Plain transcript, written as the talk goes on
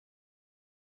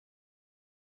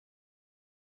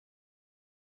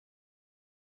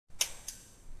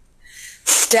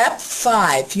step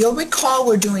 5. You'll recall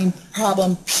we're doing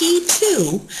problem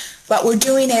P2, but we're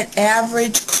doing it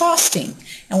average costing.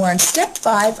 And we're in step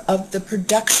 5 of the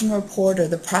production report or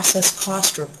the process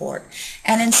cost report.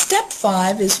 And in step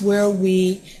 5 is where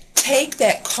we take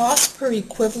that cost per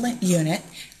equivalent unit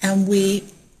and we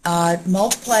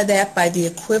multiply that by the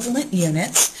equivalent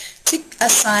units to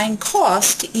assign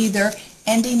cost to either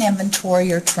ending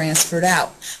inventory or transferred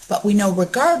out. But we know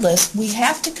regardless, we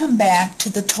have to come back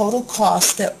to the total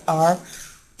costs that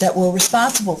we're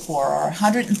responsible for, are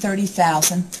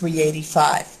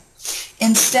 $130,385.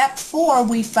 In step 4,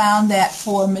 we found that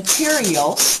for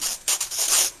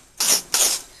materials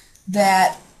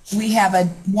that we have a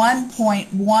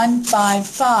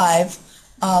 1.155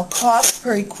 cost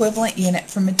per equivalent unit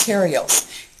for materials.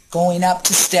 Going up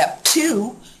to step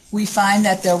 2, we find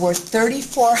that there were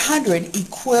 3,400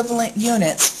 equivalent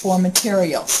units for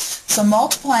materials. So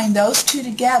multiplying those two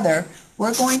together,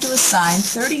 we're going to assign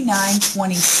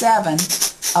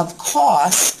 $39.27 of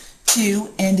cost to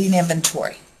ending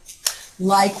inventory.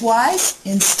 Likewise,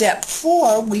 in step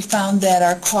 4, we found that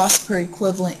our cost per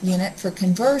equivalent unit for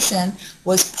conversion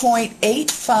was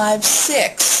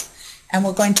 0.856, and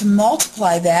we're going to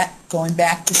multiply that, going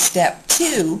back to step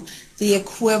 2, the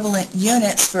equivalent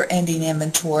units for ending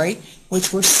inventory,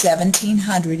 which were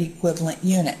 1,700 equivalent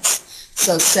units.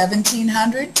 So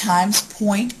 1,700 times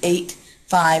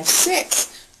 0.856,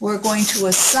 we're going to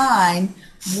assign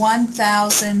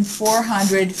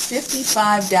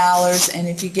 $1,455, and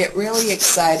if you get really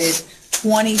excited,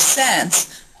 20 cents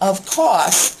of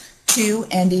cost to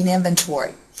ending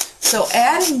inventory. So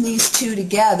adding these two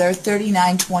together,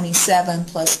 $39.27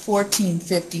 plus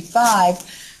 $14.55,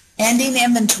 ending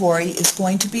inventory is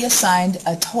going to be assigned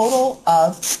a total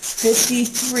of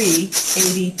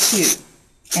 $53.82.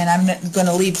 And I'm going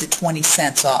to leave the 20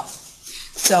 cents off.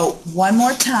 So one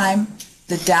more time,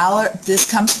 the dollar, this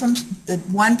comes from the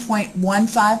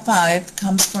 1.155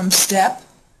 comes from step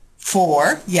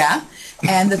 4, yeah,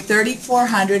 and the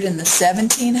 3,400 and the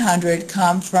 1,700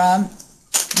 come from,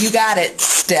 you got it,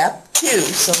 step 2.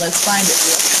 So let's find it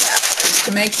real fast, just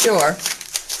to make sure.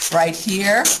 Right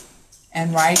here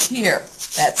and right here.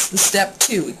 That's the step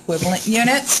 2, equivalent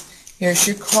units. Here's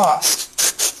your cost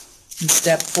in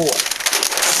step 4.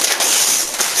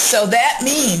 So that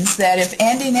means that if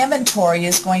ending inventory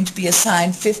is going to be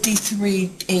assigned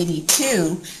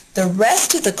 $53.82, the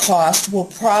rest of the cost will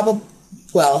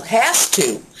has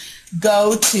to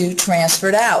go to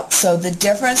transferred out. So the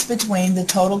difference between the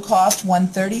total cost,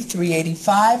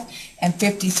 $130,385, and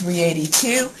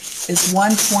 $53.82 is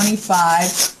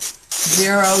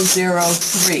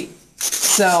 $125,003.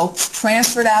 So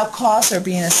transferred out costs are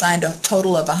being assigned a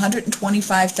total of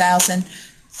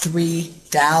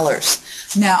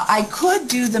 $125,003. Now, I could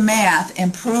do the math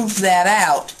and prove that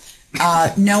out,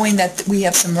 knowing that we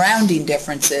have some rounding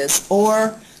differences,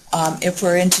 or if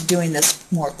we're into doing this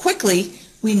more quickly,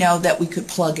 we know that we could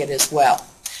plug it as well.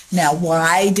 Now,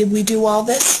 why did we do all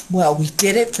this? Well, we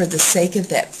did it for the sake of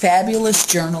that fabulous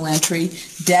journal entry,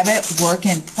 debit work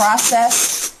in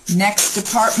process, next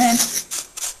department,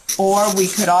 or we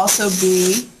could also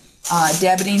be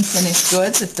debiting finished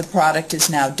goods if the product is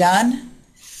now done.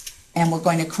 And we're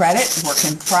going to credit work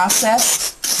in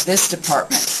process, this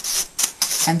department.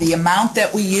 And the amount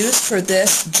that we use for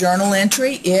this journal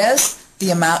entry is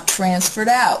the amount transferred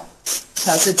out.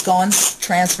 Because it's going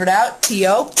transferred out,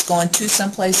 TO, it's going to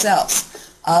someplace else,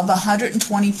 of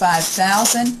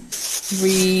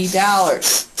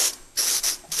 $125,003.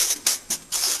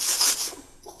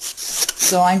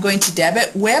 So I'm going to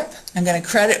debit WIP. I'm going to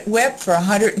credit WIP for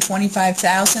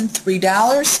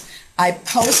 $125,003. I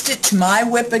post it to my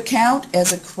WIP account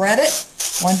as a credit,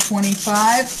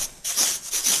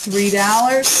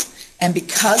 $125,003, and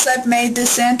because I've made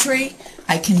this entry,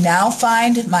 I can now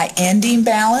find my ending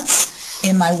balance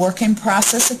in my work in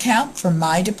process account for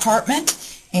my department,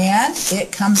 and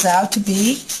it comes out to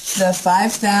be the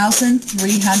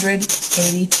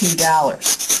 $5,382.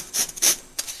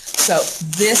 So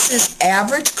this is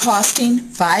average costing,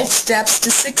 5 steps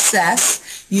to success,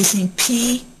 using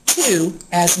P2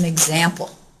 as an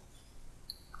example.